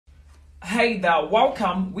Hey there,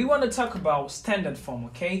 welcome. We want to talk about standard form,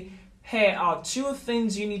 okay? Here are two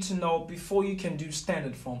things you need to know before you can do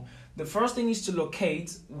standard form. The first thing is to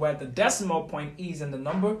locate where the decimal point is in the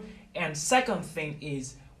number, and second thing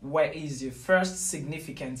is where is your first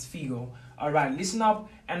significant figure. Alright, listen up,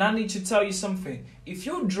 and I need to tell you something. If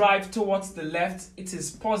you drive towards the left, it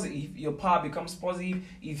is positive, your power becomes positive.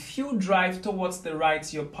 If you drive towards the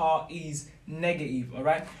right, your power is negative.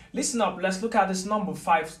 Alright, listen up, let's look at this number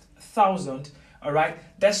 5,000. Alright,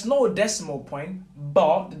 there's no decimal point,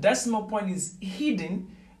 but the decimal point is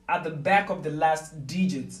hidden at the back of the last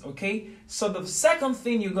digits. Okay, so the second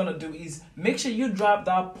thing you're gonna do is make sure you drop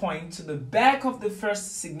that point to the back of the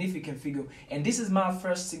first significant figure, and this is my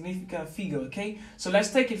first significant figure. Okay, so let's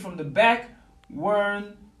take it from the back.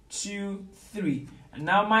 1, 2, 3, and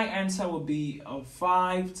now my answer will be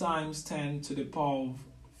 5 times 10 to the power of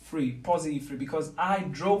 3, positive 3, because I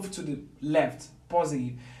drove to the left,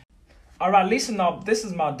 positive. Alright, listen up, this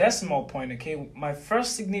is my decimal point. Okay, my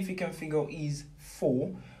first significant figure is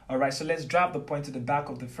 4. Alright, so let's drop the point to the back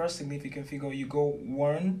of the first significant figure. You go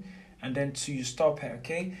 1 and then 2, you stop here.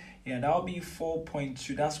 Okay, yeah, that'll be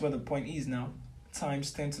 4.2. That's where the point is now,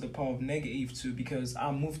 times 10 to the power of negative 2, because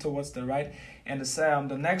I moved towards the right. And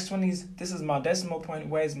the next one is, this is my decimal point.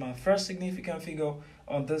 Where is my first significant figure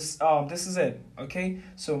on this? This is it. Okay,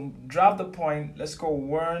 so drop the point. Let's go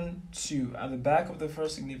 1, 2 at the back of the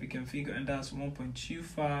first significant figure, and that's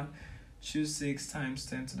 1.2526 times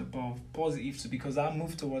 10 to the power of positive 2, because I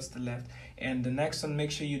moved towards the left. And the next one,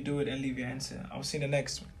 make sure you do it and leave your answer. I'll see you in the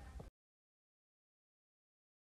next one.